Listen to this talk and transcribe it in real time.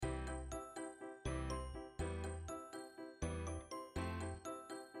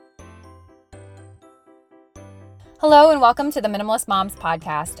Hello and welcome to the Minimalist Moms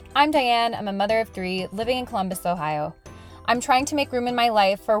podcast. I'm Diane. I'm a mother of three living in Columbus, Ohio. I'm trying to make room in my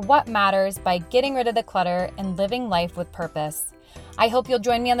life for what matters by getting rid of the clutter and living life with purpose. I hope you'll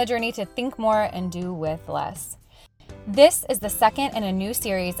join me on the journey to think more and do with less. This is the second in a new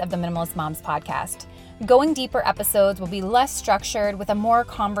series of the Minimalist Moms podcast. Going deeper episodes will be less structured with a more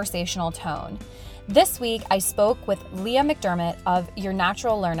conversational tone. This week, I spoke with Leah McDermott of Your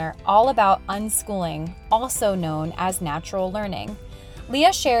Natural Learner all about unschooling, also known as natural learning.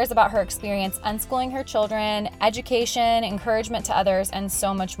 Leah shares about her experience unschooling her children, education, encouragement to others, and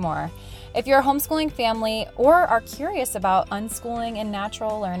so much more. If you're a homeschooling family or are curious about unschooling and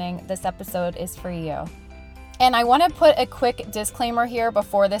natural learning, this episode is for you. And I want to put a quick disclaimer here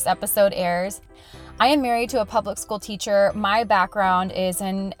before this episode airs. I am married to a public school teacher. My background is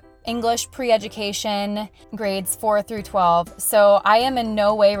in English pre-education, grades 4 through 12. So I am in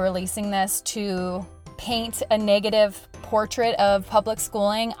no way releasing this to paint a negative portrait of public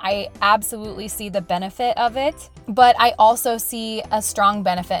schooling. I absolutely see the benefit of it, but I also see a strong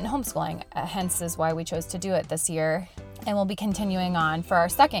benefit in homeschooling. Hence is why we chose to do it this year, and we'll be continuing on for our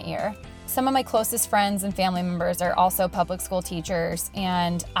second year. Some of my closest friends and family members are also public school teachers,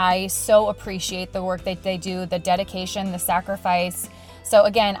 and I so appreciate the work that they do, the dedication, the sacrifice. So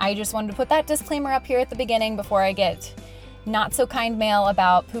again, I just wanted to put that disclaimer up here at the beginning before I get not so kind mail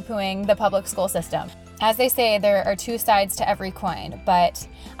about poo-pooing the public school system. As they say, there are two sides to every coin, but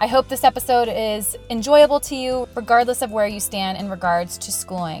I hope this episode is enjoyable to you regardless of where you stand in regards to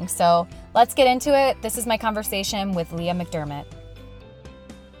schooling. So let's get into it. This is my conversation with Leah McDermott.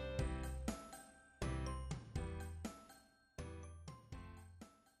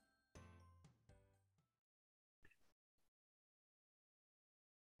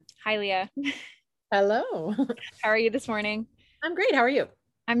 Hi, Leah. Hello. How are you this morning? I'm great. How are you?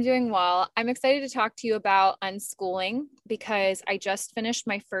 I'm doing well. I'm excited to talk to you about unschooling because I just finished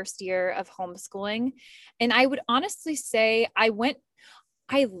my first year of homeschooling. And I would honestly say I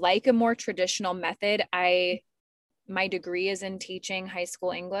like a more traditional method. My degree is in teaching high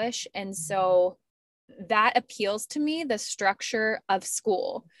school English. And so that appeals to me, the structure of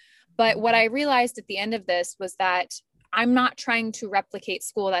school. But what I realized at the end of this was that I'm not trying to replicate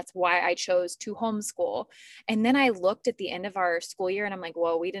school. That's why I chose to homeschool. And then I looked at the end of our school year and I'm like,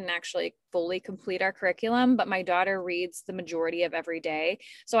 whoa, we didn't actually fully complete our curriculum, but my daughter reads the majority of every day.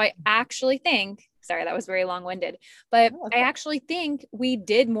 So I actually think, sorry, that was very long-winded, but I actually think we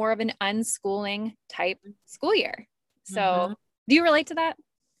did more of an unschooling type school year. So do you relate to that?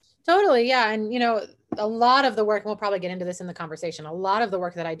 Totally. Yeah. And, a lot of the work, and we'll probably get into this in the conversation, a lot of the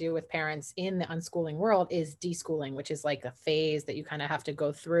work that I do with parents in the unschooling world is deschooling, which is like a phase that you kind of have to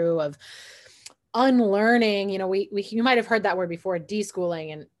go through of unlearning. You might have heard that word before,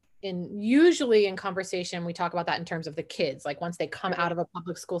 deschooling. And usually in conversation, we talk about that in terms of the kids. Like once they come out of a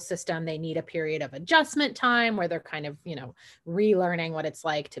public school system, they need a period of adjustment time where they're kind of, relearning what it's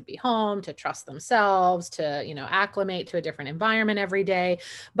like to be home, to trust themselves, to, acclimate to a different environment every day.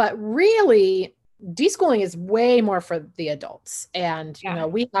 But really, deschooling is way more for the adults. And,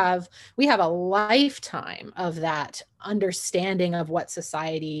 we have a lifetime of that understanding of what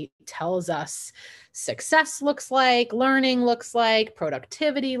society tells us success looks like, learning looks like,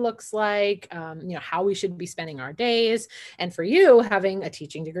 productivity looks like, how we should be spending our days. And for you, having a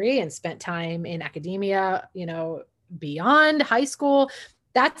teaching degree and spent time in academia, beyond high school,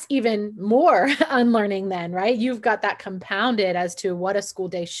 that's even more unlearning then, right? You've got that compounded as to what a school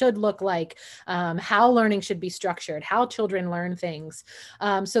day should look like, how learning should be structured, how children learn things.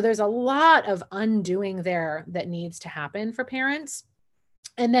 So there's a lot of undoing there that needs to happen for parents.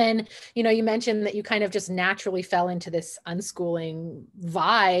 And then, you mentioned that you kind of just naturally fell into this unschooling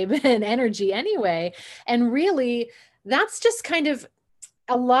vibe and energy anyway. And really, that's just kind of,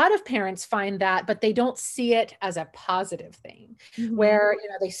 a lot of parents find that, but they don't see it as a positive thing, where,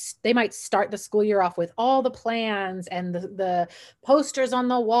 they might start the school year off with all the plans and the posters on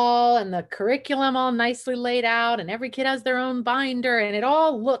the wall and the curriculum all nicely laid out, and every kid has their own binder and it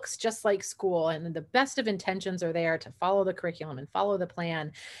all looks just like school. And the best of intentions are there to follow the curriculum and follow the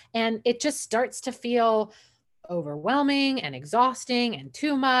plan. And it just starts to feel overwhelming and exhausting and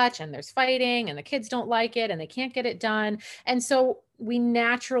too much, and there's fighting and the kids don't like it and they can't get it done. And so we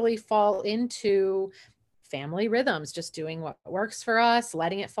naturally fall into family rhythms, just doing what works for us,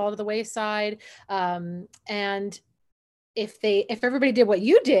 letting it fall to the wayside. And if everybody did what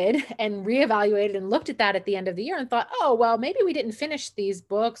you did and reevaluated and looked at that at the end of the year and thought, oh, well, maybe we didn't finish these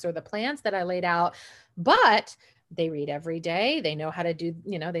books or the plans that I laid out, but they read every day. They know how to do,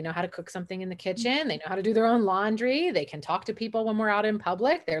 they know how to cook something in the kitchen. They know how to do their own laundry. They can talk to people when we're out in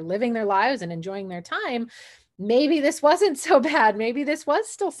public. They're living their lives and enjoying their time. maybe this wasn't so bad. Maybe this was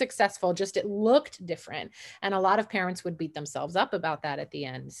still successful, just it looked different. And a lot of parents would beat themselves up about that at the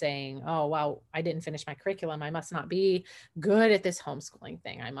end, saying, oh, well, I didn't finish my curriculum. I must not be good at this homeschooling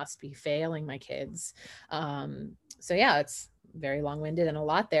thing. I must be failing my kids. So yeah, it's very long-winded and a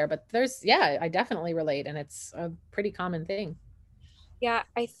lot there, but I definitely relate. And it's a pretty common thing. Yeah,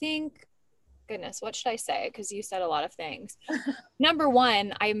 I think, goodness, what should I say? Because you said a lot of things. Number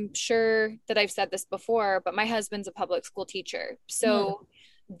one, I'm sure that I've said this before, but my husband's a public school teacher. So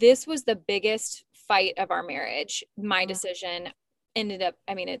this was the biggest fight of our marriage. My decision ended up,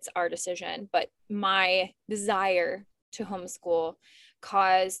 I mean, it's our decision, but my desire to homeschool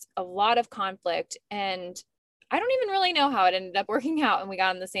caused a lot of conflict. And I don't even really know how it ended up working out and we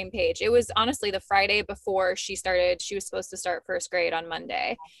got on the same page. It was honestly the Friday before she was supposed to start first grade on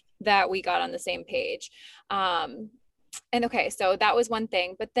Monday, that we got on the same page. And okay, so that was one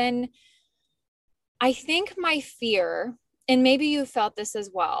thing. But then I think my fear, and maybe you felt this as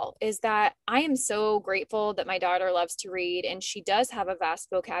well, is that I am so grateful that my daughter loves to read and she does have a vast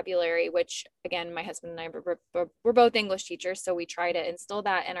vocabulary, which again, my husband and I, we're both English teachers. So we try to instill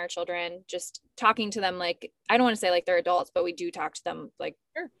that in our children, just talking to them like, I don't want to say like they're adults, but we do talk to them like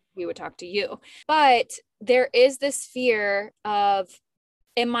we would talk to you. But there is this fear of,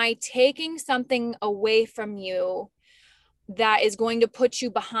 am I taking something away from you that is going to put you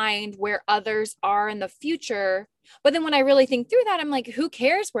behind where others are in the future? But then when I really think through that, I'm like, who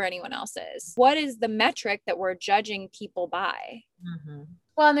cares where anyone else is? What is the metric that we're judging people by? Mm-hmm.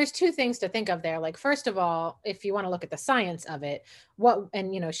 Well, and there's two things to think of there. Like, first of all, if you want to look at the science of it,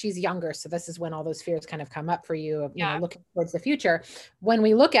 she's younger. So this is when all those fears kind of come up for you, of, looking towards the future. When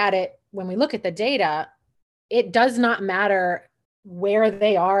we look at the data, it does not matter where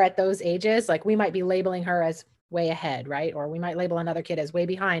they are at those ages. Like, we might be labeling her as way ahead, right? Or we might label another kid as way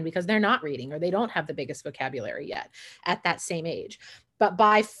behind because they're not reading or they don't have the biggest vocabulary yet at that same age. But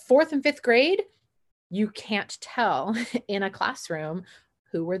by fourth and fifth grade, you can't tell in a classroom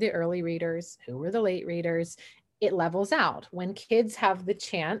who were the early readers, who were the late readers. It levels out. When kids have the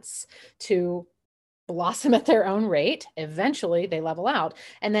chance to blossom at their own rate, eventually they level out.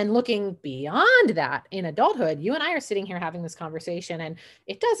 And then looking beyond that in adulthood, you and I are sitting here having this conversation, and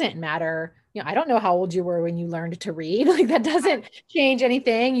it doesn't matter. I don't know how old you were when you learned to read. Like, that doesn't change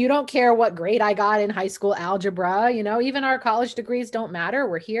anything. You don't care what grade I got in high school algebra. Even our college degrees don't matter.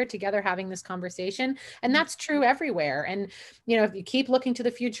 We're here together having this conversation. And that's true everywhere. And, if you keep looking to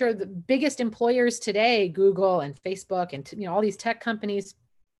the future, the biggest employers today, Google and Facebook and, all these tech companies,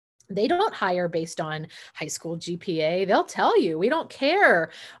 they don't hire based on high school GPA. They'll tell you, we don't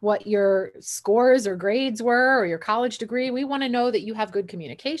care what your scores or grades were or your college degree. We want to know that you have good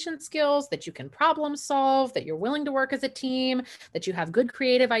communication skills, that you can problem solve, that you're willing to work as a team, that you have good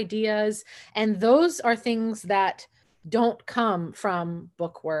creative ideas. And those are things that don't come from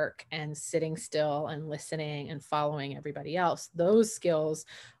book work and sitting still and listening and following everybody else. Those skills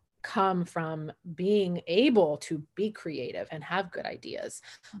come from being able to be creative and have good ideas.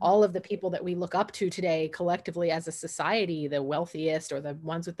 All of the people that we look up to today collectively as a society, the wealthiest or the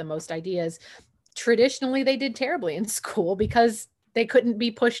ones with the most ideas, traditionally they did terribly in school because they couldn't be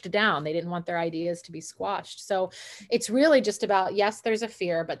pushed down. They didn't want their ideas to be squashed. So it's really just about, yes, there's a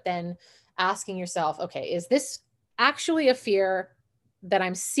fear, but then asking yourself, okay, is this actually a fear that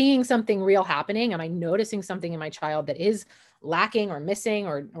I'm seeing something real happening? Am I noticing something in my child that is lacking or missing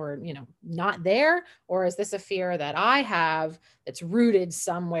or not there? Or is this a fear that I have that's rooted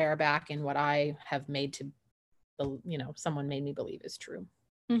somewhere back in what I have made to, someone made me believe is true?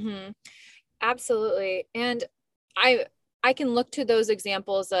 Mm-hmm. Absolutely. And I can look to those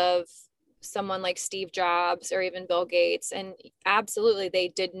examples of someone like Steve Jobs or even Bill Gates, and absolutely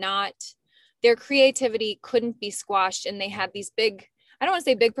their creativity couldn't be squashed, and they had these big, I don't want to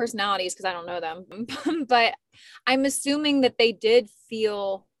say big personalities because I don't know them, but I'm assuming that they did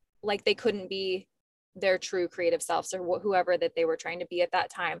feel like they couldn't be their true creative selves or whoever that they were trying to be at that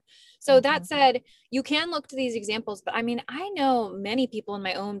time. So that said, you can look to these examples, but I mean, I know many people in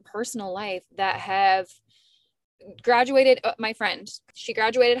my own personal life that have graduated. My friend, she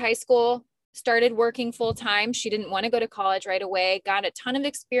graduated high school, started working full time. She didn't want to go to college right away, got a ton of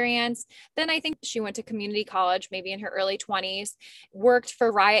experience. Then I think she went to community college, maybe in her early 20s, worked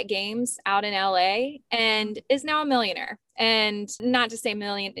for Riot Games out in LA, and is now a millionaire. And not to say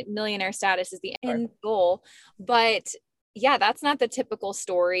millionaire status is the end goal, but yeah, that's not the typical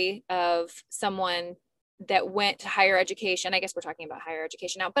story of someone that went to higher education. I guess we're talking about higher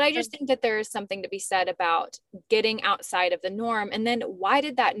education now, but I just think that there is something to be said about getting outside of the norm. And then why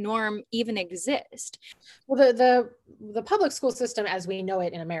did that norm even exist? Well, the public school system as we know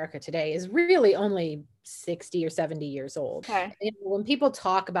it in America today is really only 60 or 70 years old. Okay. When people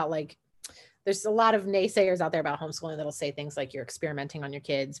talk about like, there's a lot of naysayers out there about homeschooling that'll say things like you're experimenting on your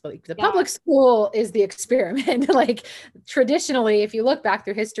kids, but the public school is the experiment. Like traditionally, if you look back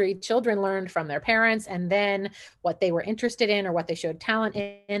through history, children learned from their parents, and then what they were interested in or what they showed talent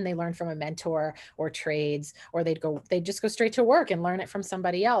in, they learned from a mentor or trades, or they'd just go straight to work and learn it from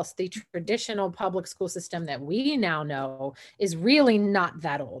somebody else. The traditional public school system that we now know is really not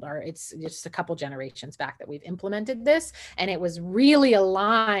that old. It's just a couple generations back that we've implemented this, and it was really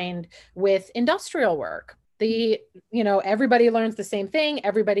aligned with industrial work. Everybody learns the same thing.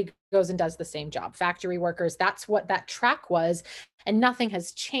 Everybody goes and does the same job. Factory workers, that's what that track was. And nothing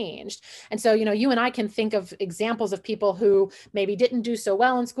has changed. And so, you and I can think of examples of people who maybe didn't do so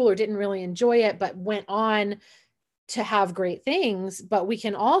well in school or didn't really enjoy it, but went on to have great things. But we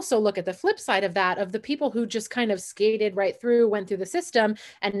can also look at the flip side of that, of the people who just kind of skated right through, went through the system,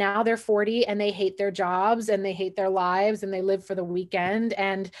 and now they're 40 and they hate their jobs and they hate their lives and they live for the weekend,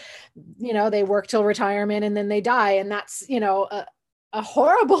 and, they work till retirement and then they die. And that's, a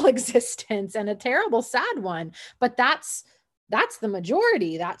horrible existence and a terrible, sad one. But that's the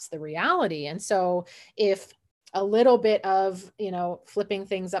majority. That's the reality. And so if a little bit of, flipping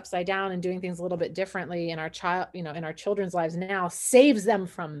things upside down and doing things a little bit differently in our children's lives now saves them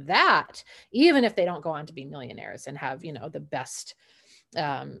from that, even if they don't go on to be millionaires and have, the best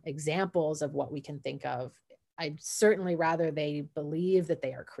examples of what we can think of. I'd certainly rather they believe that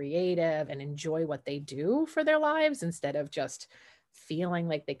they are creative and enjoy what they do for their lives, instead of just feeling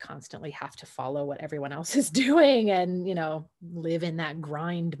like they constantly have to follow what everyone else is doing and, live in that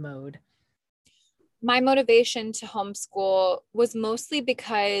grind mode. My motivation to homeschool was mostly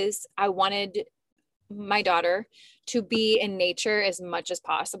because I wanted my daughter to be in nature as much as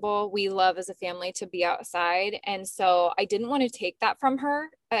possible. We love as a family to be outside. And so I didn't want to take that from her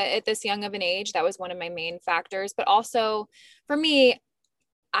at this young of an age. That was one of my main factors. But also for me,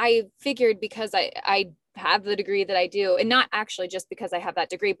 I figured because I have the degree that I do, and not actually just because I have that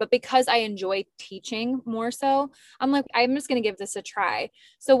degree, but because I enjoy teaching more so, I'm like, I'm just going to give this a try.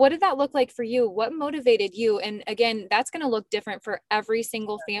 So what did that look like for you? What motivated you? And again, that's going to look different for every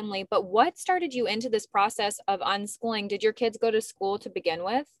single family, but what started you into this process of unschooling? Did your kids go to school to begin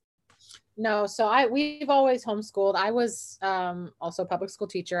with? No, so we've always homeschooled. I was also a public school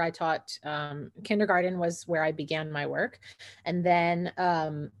teacher. I taught kindergarten was where I began my work. And then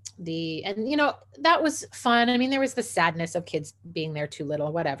that was fun. I mean, there was the sadness of kids being there too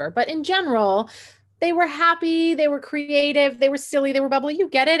little, whatever. But in general, they were happy, they were creative, they were silly, they were bubbly. You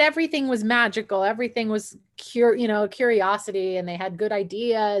get it. Everything was magical. Everything was curiosity, and they had good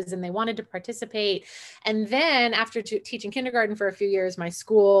ideas and they wanted to participate. And then after teaching kindergarten for a few years, my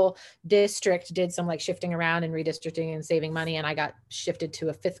school district did some like shifting around and redistricting and saving money. And I got shifted to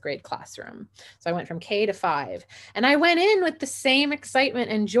a 5th grade classroom. So I went from K to 5, and I went in with the same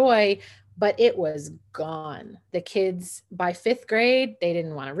excitement and joy, but it was gone. The kids by 5th grade, they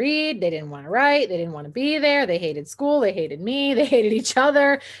didn't want to read. They didn't want to write. They didn't want to be there. They hated school. They hated me. They hated each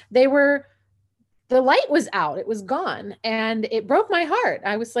other. The light was out. It was gone. And it broke my heart.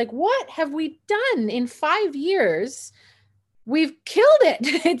 I was like, what have we done in 5 years? We've killed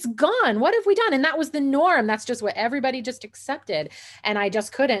it. It's gone. What have we done? And that was the norm. That's just what everybody just accepted. And I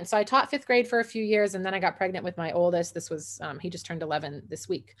just couldn't. So I taught 5th grade for a few years, and then I got pregnant with my oldest. This was, he just turned 11 this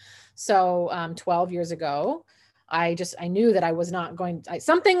week. So 12 years ago, I knew that I was not going,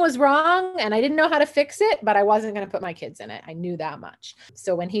 something was wrong and I didn't know how to fix it, but I wasn't going to put my kids in it. I knew that much.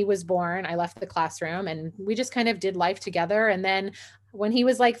 So when he was born, I left the classroom and we just kind of did life together. And then when he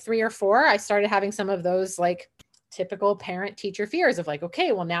was like 3 or 4, I started having some of those like typical parent teacher fears of like,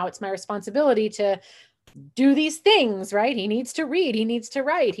 okay, well now it's my responsibility to do these things, right? He needs to read, he needs to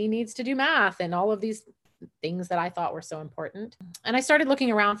write, he needs to do math, and all of these things that I thought were so important. And I started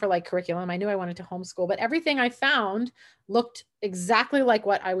looking around for like curriculum. I knew I wanted to homeschool, but everything I found looked exactly like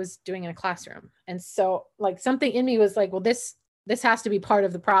what I was doing in a classroom. And so like something in me was like, well, this has to be part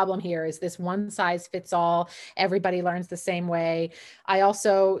of the problem here, is this one size fits all. Everybody learns the same way. I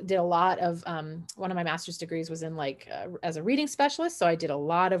also did a lot of, one of my master's degrees was in like, as a reading specialist. So I did a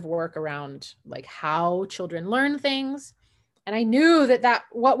lot of work around like how children learn things. And I knew that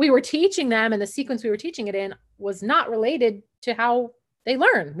what we were teaching them and the sequence we were teaching it in was not related to how they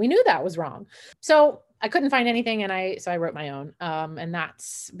learn. We knew that was wrong. So I couldn't find anything. And so I wrote my own. And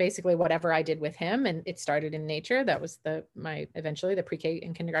that's basically whatever I did with him. And it started in nature. That was eventually the pre-K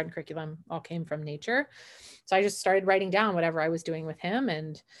and kindergarten curriculum all came from nature. So I just started writing down whatever I was doing with him.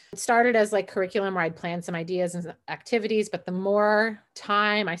 And it started as like curriculum where I'd plan some ideas and activities. But the more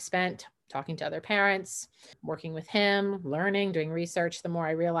time I spent talking to other parents, working with him, learning, doing research, the more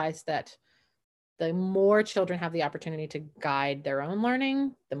I realized that the more children have the opportunity to guide their own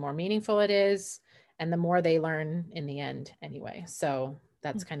learning, the more meaningful it is, and the more they learn in the end anyway. So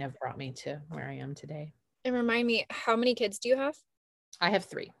that's kind of brought me to where I am today. And remind me, how many kids do you have? I have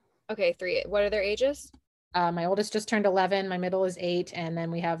 3. Okay, 3. What are their ages? My oldest just turned 11. My middle is 8. And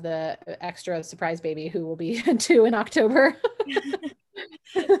then we have the extra surprise baby who will be 2 in October.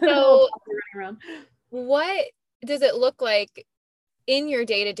 So what does it look like in your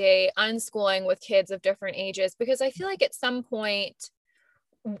day-to-day unschooling with kids of different ages? Because I feel like at some point,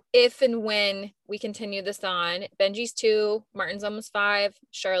 if and when we continue this on, Benji's 2, Martin's almost 5,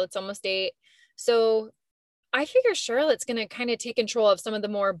 Charlotte's almost 8. So I figure Charlotte's going to kind of take control of some of the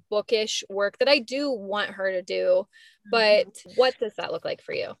more bookish work that I do want her to do. But what does that look like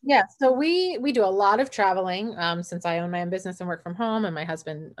for you? Yeah. So we do a lot of traveling since I own my own business and work from home, and my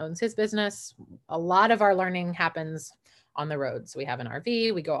husband owns his business. A lot of our learning happens on the road. So we have an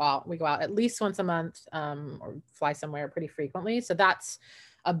RV, we go out at least once a month, or fly somewhere pretty frequently. So that's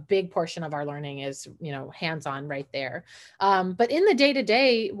a big portion of our learning is, hands-on right there. But in the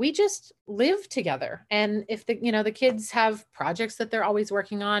day-to-day, we just live together. And if the kids have projects that they're always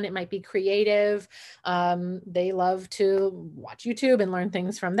working on, it might be creative. They love to watch YouTube and learn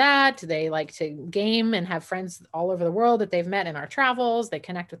things from that. They like to game and have friends all over the world that they've met in our travels. They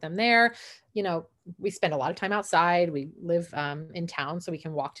connect with them there. We spend a lot of time outside. We live in town, so we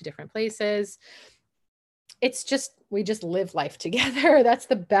can walk to different places. We just live life together. That's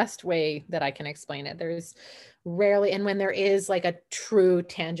the best way that I can explain it. There's rarely, and when there is like a true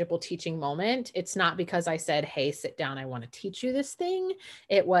tangible teaching moment, it's not because I said, hey, sit down, I want to teach you this thing.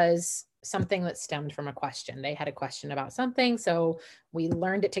 It was something that stemmed from a question. They had a question about something. So we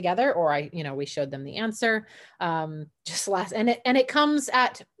learned it together, or we showed them the answer. And it comes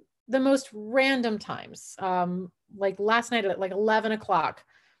at the most random times. Like last night at like 11 o'clock,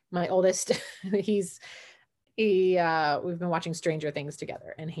 my oldest, we've been watching Stranger Things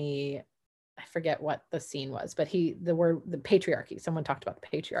together, and I forget what the scene was, but the patriarchy, someone talked about the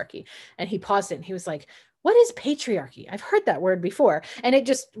patriarchy, and he paused it and he was like, what is patriarchy? I've heard that word before. And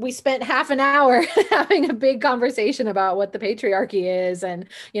we spent half an hour having a big conversation about what the patriarchy is and,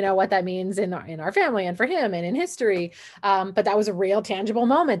 what that means in our family and for him and in history. But that was a real tangible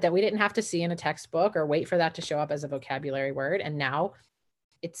moment that we didn't have to see in a textbook or wait for that to show up as a vocabulary word. And now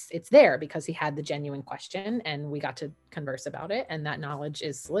it's there because he had the genuine question and we got to converse about it, and that knowledge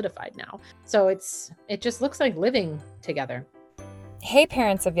is solidified now. So it just looks like living together. Hey,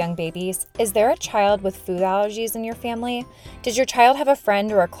 parents of young babies, is there a child with food allergies in your family? Does your child have a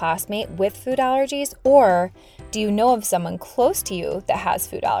friend or a classmate with food allergies? Or do you know of someone close to you that has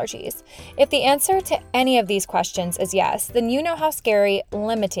food allergies? If the answer to any of these questions is yes, then you know how scary,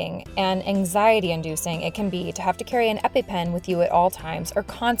 limiting, and anxiety-inducing it can be to have to carry an EpiPen with you at all times, or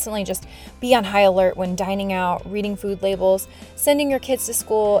constantly just be on high alert when dining out, reading food labels, sending your kids to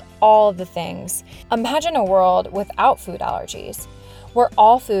school, all of the things. Imagine a world without food allergies, where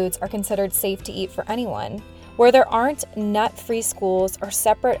all foods are considered safe to eat for anyone, where there aren't nut-free schools or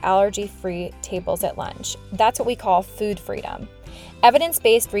separate allergy-free tables at lunch. That's what we call food freedom.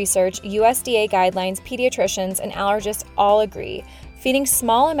 Evidence-based research, USDA guidelines, pediatricians, and allergists all agree feeding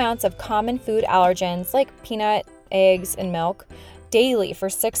small amounts of common food allergens like peanut, eggs, and milk daily for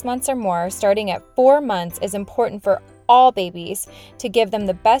 6 months or more, starting at 4 months, is important for all babies to give them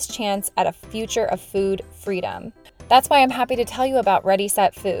the best chance at a future of food freedom. That's why I'm happy to tell you about Ready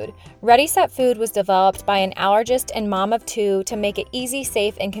Set Food. Ready Set Food was developed by an allergist and mom of 2 to make it easy,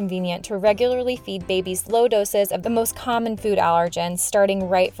 safe, and convenient to regularly feed babies low doses of the most common food allergens, starting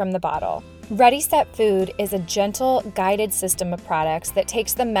right from the bottle. Ready Set Food is a gentle, guided system of products that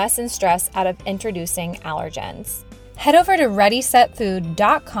takes the mess and stress out of introducing allergens. Head over to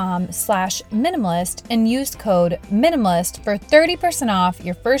readysetfood.com/minimalist and use code MINIMALIST for 30% off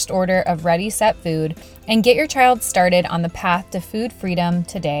your first order of Ready Set Food and get your child started on the path to food freedom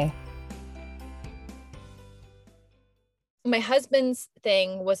today. My husband's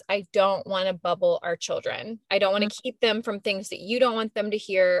thing was, I don't want to bubble our children. I don't want to keep them from things that you don't want them to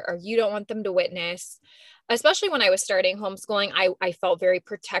hear or you don't want them to witness. Especially when I was starting homeschooling, I felt very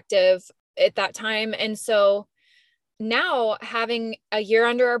protective at that time. And so now, having a year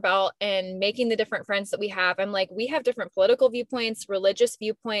under our belt and making the different friends that we have, I'm like, we have different political viewpoints, religious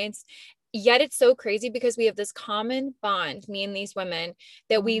viewpoints, yet it's so crazy because we have this common bond, me and these women,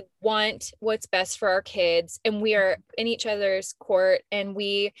 that we want what's best for our kids, and we are in each other's court, and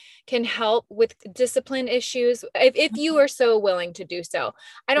we can help with discipline issues if you are so willing to do so.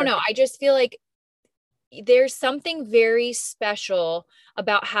 I don't know. I just feel like there's something very special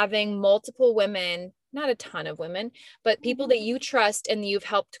about having multiple women, not a ton of women, but people that you trust and you've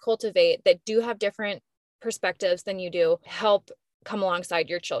helped cultivate that do have different perspectives than you do, help come alongside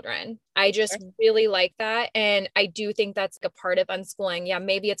your children. I just really like that. And I do think that's a part of unschooling. Yeah,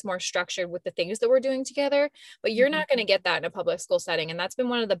 maybe it's more structured with the things that we're doing together, but you're not going to get that in a public school setting. And that's been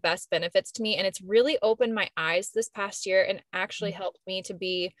one of the best benefits to me. And it's really opened my eyes this past year and actually helped me to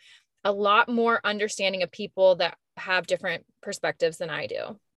be a lot more understanding of people that have different perspectives than I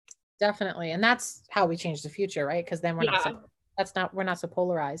do. Definitely. And that's how we change the future, right? Because then we're not so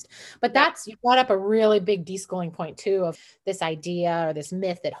polarized. But you brought up a really big deschooling point too, of this idea or this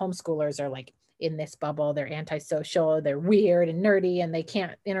myth that homeschoolers are like in this bubble, they're antisocial, they're weird and nerdy, and they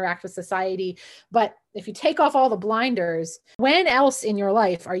can't interact with society. But if you take off all the blinders, when else in your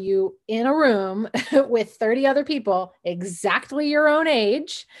life are you in a room with 30 other people exactly your own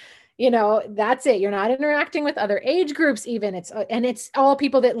age? That's it. You're not interacting with other age groups even. It's all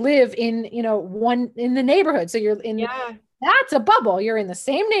people that live in, in the neighborhood. So you're in, that's a bubble. You're in the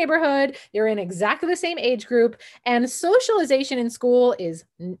same neighborhood. You're in exactly the same age group, and socialization in school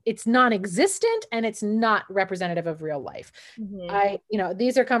it's non-existent, and it's not representative of real life.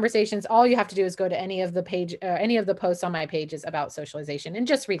 These are conversations. All you have to do is go to any of the posts on my pages about socialization and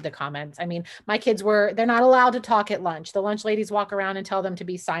just read the comments. I mean, my kids they're not allowed to talk at lunch. The lunch ladies walk around and tell them to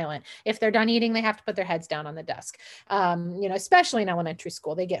be silent. If they're done eating, they have to put their heads down on the desk. Especially in elementary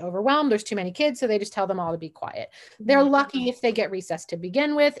school, they get overwhelmed. There's too many kids. So they just tell them all to be quiet. They're lucky if they get recess to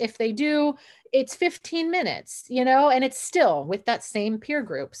begin with. If they do, it's 15 minutes, and it's still with that same peer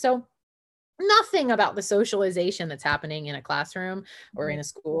group. So nothing about the socialization that's happening in a classroom or in a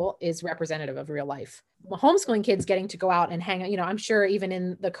school is representative of real life. Homeschooling kids getting to go out and hang out, I'm sure even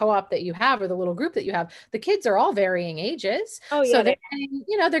in the co-op that you have or the little group that you have, the kids are all varying ages. So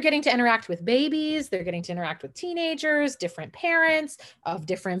they're getting to interact with babies, they're getting to interact with teenagers, different parents of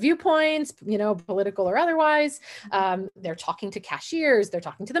different viewpoints, political or otherwise. They're talking to cashiers, they're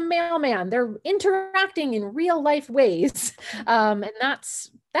talking to the mailman, they're interacting in real life ways. And that's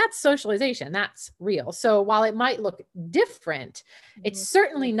socialization. That's real. So while it might look different, it's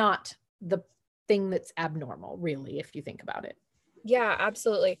certainly not the thing that's abnormal, really, if you think about it. Yeah,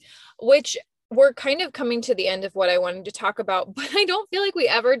 absolutely. Which we're kind of coming to the end of what I wanted to talk about, but I don't feel like we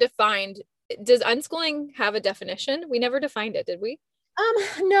ever defined, does unschooling have a definition? We never defined it, did we?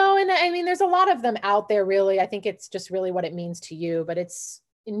 No. And I mean, there's a lot of them out there, really. I think it's just really what it means to you, but it's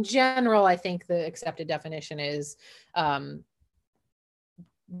in general, I think the accepted definition is,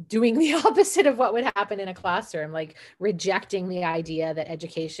 doing the opposite of what would happen in a classroom, like rejecting the idea that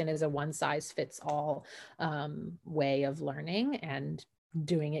education is a one size fits all way of learning, and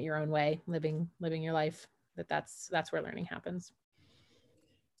doing it your own way, living your life. That's where learning happens.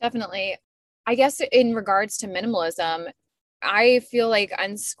 Definitely. I guess in regards to minimalism, I feel like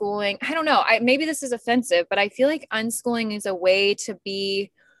unschooling, I don't know, maybe this is offensive, but I feel like unschooling is a way to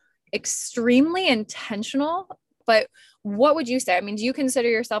be extremely intentional. But what would you say? I mean, do you consider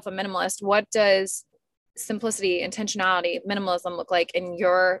yourself a minimalist? What does simplicity, intentionality, minimalism look like in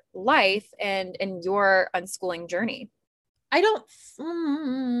your life and in your unschooling journey? That's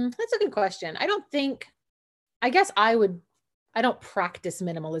a good question. I guess I don't practice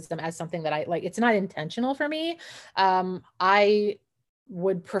minimalism as something that I like. It's not intentional for me. I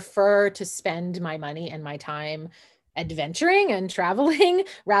would prefer to spend my money and my time adventuring and traveling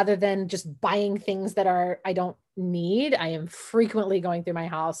rather than just buying things that I don't need. I am frequently going through my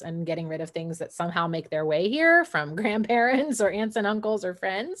house and getting rid of things that somehow make their way here from grandparents or aunts and uncles or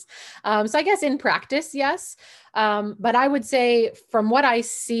friends. So I guess in practice, yes. But I would say from what I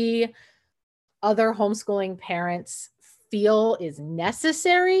see other homeschooling parents feel is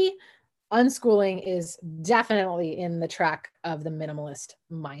necessary, unschooling is definitely in the track of the minimalist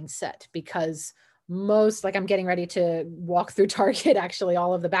mindset, because I'm getting ready to walk through Target. Actually,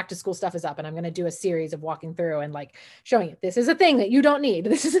 all of the back to school stuff is up, and I'm going to do a series of walking through and like showing you, this is a thing that you don't need.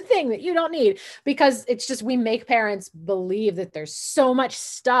 This is a thing that you don't need, because it's just, we make parents believe that there's so much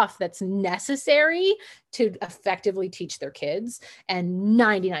stuff that's necessary to effectively teach their kids. And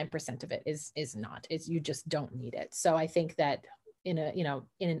 99% of it is not, you just don't need it. So I think that in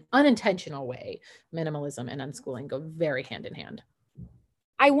an unintentional way, minimalism and unschooling go very hand in hand.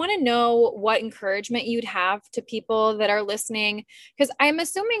 I want to know what encouragement you'd have to people that are listening, because I'm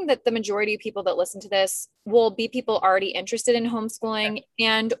assuming that the majority of people that listen to this will be people already interested in homeschooling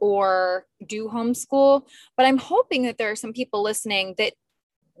and or do homeschool. But I'm hoping that there are some people listening that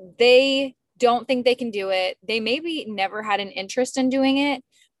they don't think they can do it. They maybe never had an interest in doing it,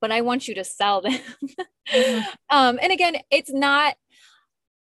 but I want you to sell them. Mhm. And again, it's not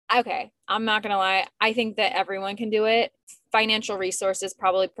okay. I'm not going to lie. I think that everyone can do it. Financial resources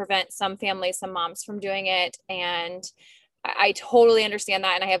probably prevent some families, some moms from doing it. And I totally understand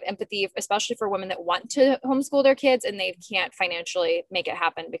that. And I have empathy, especially for women that want to homeschool their kids and they can't financially make it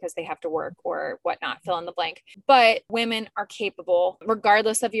happen because they have to work or whatnot, fill in the blank. But women are capable,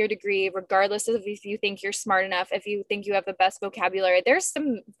 regardless of your degree, regardless of if you think you're smart enough, if you think you have the best vocabulary. There's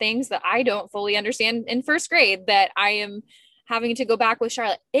some things that I don't fully understand in first grade that I am having to go back with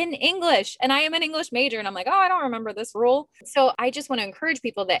Charlotte in English. And I am an English major. And I'm like, oh, I don't remember this rule. So I just want to encourage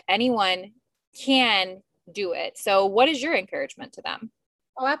people that anyone can do it. So what is your encouragement to them?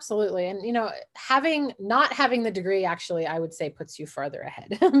 Oh, absolutely. And, not having the degree actually, I would say puts you farther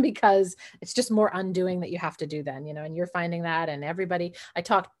ahead because it's just more undoing that you have to do then, and you're finding that. And everybody, I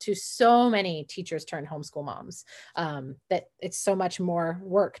talked to so many teachers turned homeschool moms that it's so much more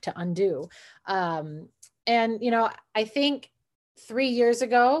work to undo. And, I think 3 years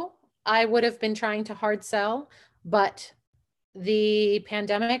ago, I would have been trying to hard sell, but the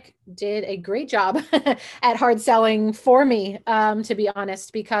pandemic did a great job at hard selling for me, to be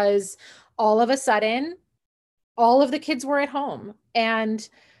honest, because all of a sudden, all of the kids were at home and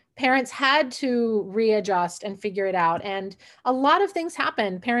parents had to readjust and figure it out. And a lot of things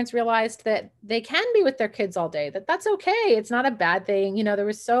happened. Parents realized that they can be with their kids all day, that that's okay. It's not a bad thing. There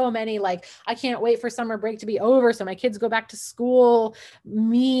was so many like, I can't wait for summer break to be over so my kids go back to school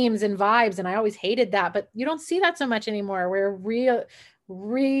memes and vibes. And I always hated that, but you don't see that so much anymore. We're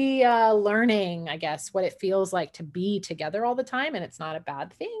learning, I guess, what it feels like to be together all the time. And it's not a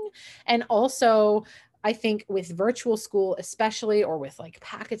bad thing. And also, I think with virtual school, especially, or with like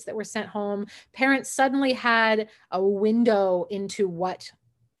packets that were sent home, parents suddenly had a window into what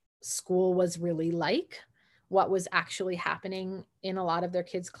school was really like, what was actually happening in a lot of their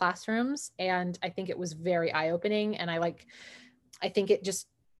kids' classrooms. And I think it was very eye-opening. And I think it just,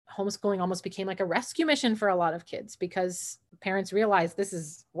 homeschooling almost became like a rescue mission for a lot of kids because parents realized this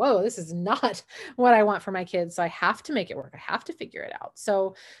is not what I want for my kids. So I have to make it work. I have to figure it out.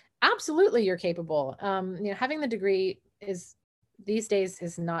 So absolutely, you're capable. Having the degree is these days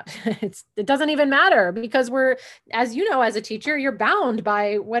is not, it doesn't even matter because as as a teacher, you're bound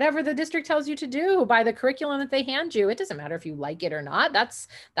by whatever the district tells you to do, by the curriculum that they hand you. It doesn't matter if you like it or not. That's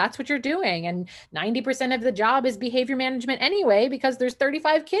what you're doing. And 90% of the job is behavior management anyway, because there's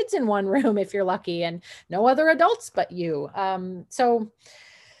 35 kids in one room if you're lucky and no other adults but you. So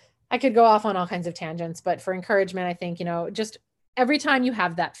I could go off on all kinds of tangents, but for encouragement, I think, just every time you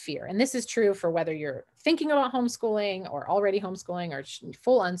have that fear, and this is true for whether you're thinking about homeschooling or already homeschooling or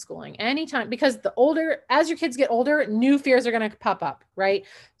full unschooling, anytime, because as your kids get older, new fears are going to pop up, right?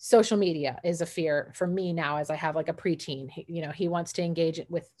 Social media is a fear for me now as I have like a preteen. He wants to engage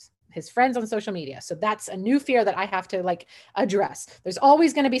with his friends on social media. So that's a new fear that I have to like address. There's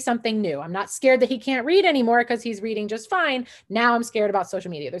always going to be something new. I'm not scared that he can't read anymore because he's reading just fine. Now I'm scared about social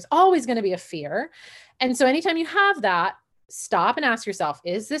media. There's always going to be a fear. And so anytime you have that, stop and ask yourself,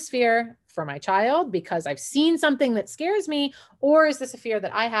 is this fear for my child because I've seen something that scares me? Or is this a fear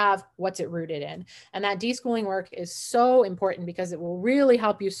that I have? What's it rooted in? And that deschooling work is so important because it will really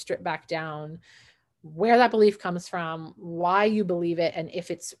help you strip back down where that belief comes from, why you believe it, and if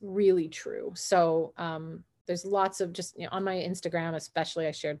it's really true. So there's lots of just, on my Instagram, especially,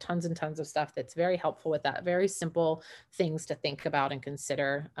 I shared tons and tons of stuff that's very helpful with that, very simple things to think about and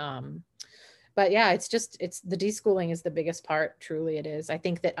consider. But yeah, it's the deschooling is the biggest part. Truly it is. I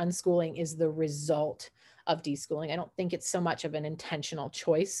think that unschooling is the result of deschooling. I don't think it's so much of an intentional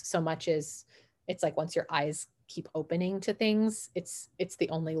choice, so much as it's like once your eyes keep opening to things, it's the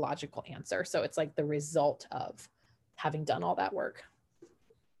only logical answer. So it's like the result of having done all that work.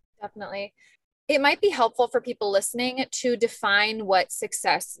 Definitely. It might be helpful for people listening to define what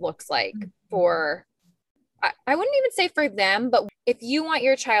success looks like for, I wouldn't even say for them, but if you want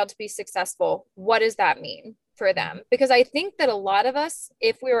your child to be successful, what does that mean for them? Because I think that a lot of us,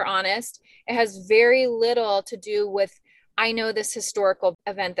 if we were honest, it has very little to do with, I know this historical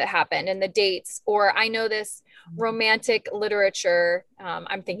event that happened and the dates, or I know this romantic literature.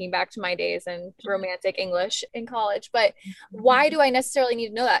 I'm thinking back to my days in romantic English in college, but why do I necessarily need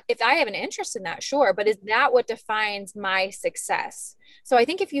to know that? If I have an interest in that, sure, but is that what defines my success? So I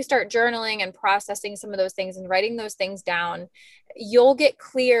think if you start journaling and processing some of those things and writing those things down, you'll get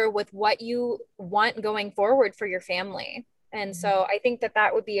clear with what you want going forward for your family. And so I think that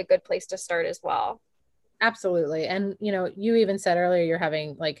that would be a good place to start as well. Absolutely. And, you even said earlier, you're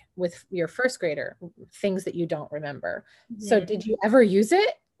having like with your first grader, things that you don't remember. Mm-hmm. So did you ever use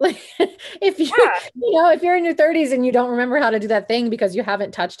it? Like if if you're in your 30s and you don't remember how to do that thing because you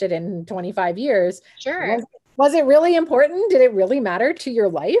haven't touched it in 25 years, sure. Was it really important? Did it really matter to your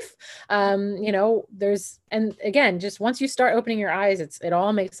life? And again, just once you start opening your eyes, it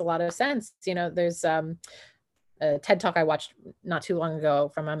all makes a lot of sense. There's, a TED Talk I watched not too long ago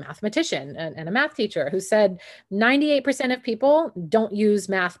from a mathematician and a math teacher who said 98% of people don't use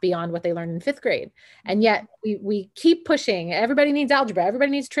math beyond what they learned in 5th grade. And yet we keep pushing. Everybody needs algebra. Everybody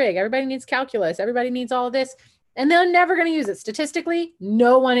needs trig. Everybody needs calculus. Everybody needs all of this. And they're never going to use it. Statistically,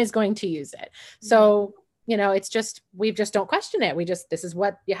 no one is going to use it. So, it's just, we just don't question it. This is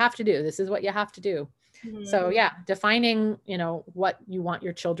what you have to do. This is what you have to do. Mm-hmm. So yeah, defining, what you want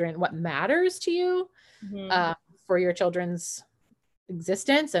your children, what matters to you, for your children's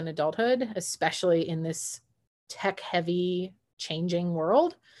existence and adulthood, especially in this tech heavy changing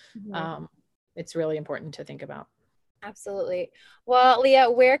world. It's really important to think about. Absolutely. Well,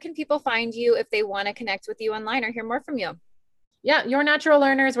 Leah, where can people find you if they want to connect with you online or hear more from you? Yeah, Your Natural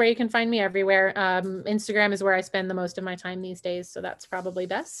Learner is where you can find me everywhere. Instagram is where I spend the most of my time these days, so that's probably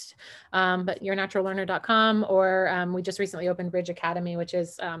best. But yournaturallearner.com, or we just recently opened Bridge Academy, which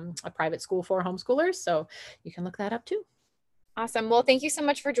is a private school for homeschoolers, so you can look that up too. Awesome. Well, thank you so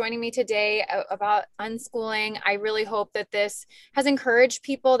much for joining me today about unschooling. I really hope that this has encouraged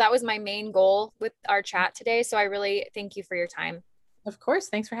people. That was my main goal with our chat today, so I really thank you for your time. Of course.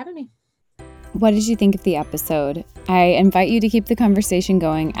 Thanks for having me. What did you think of the episode? I invite you to keep the conversation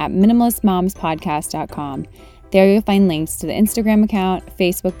going at minimalistmomspodcast.com. There you'll find links to the Instagram account,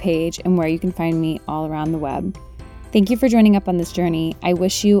 Facebook page, and where you can find me all around the web. Thank you for joining up on this journey. I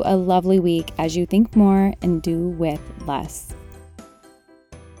wish you a lovely week as you think more and do with less.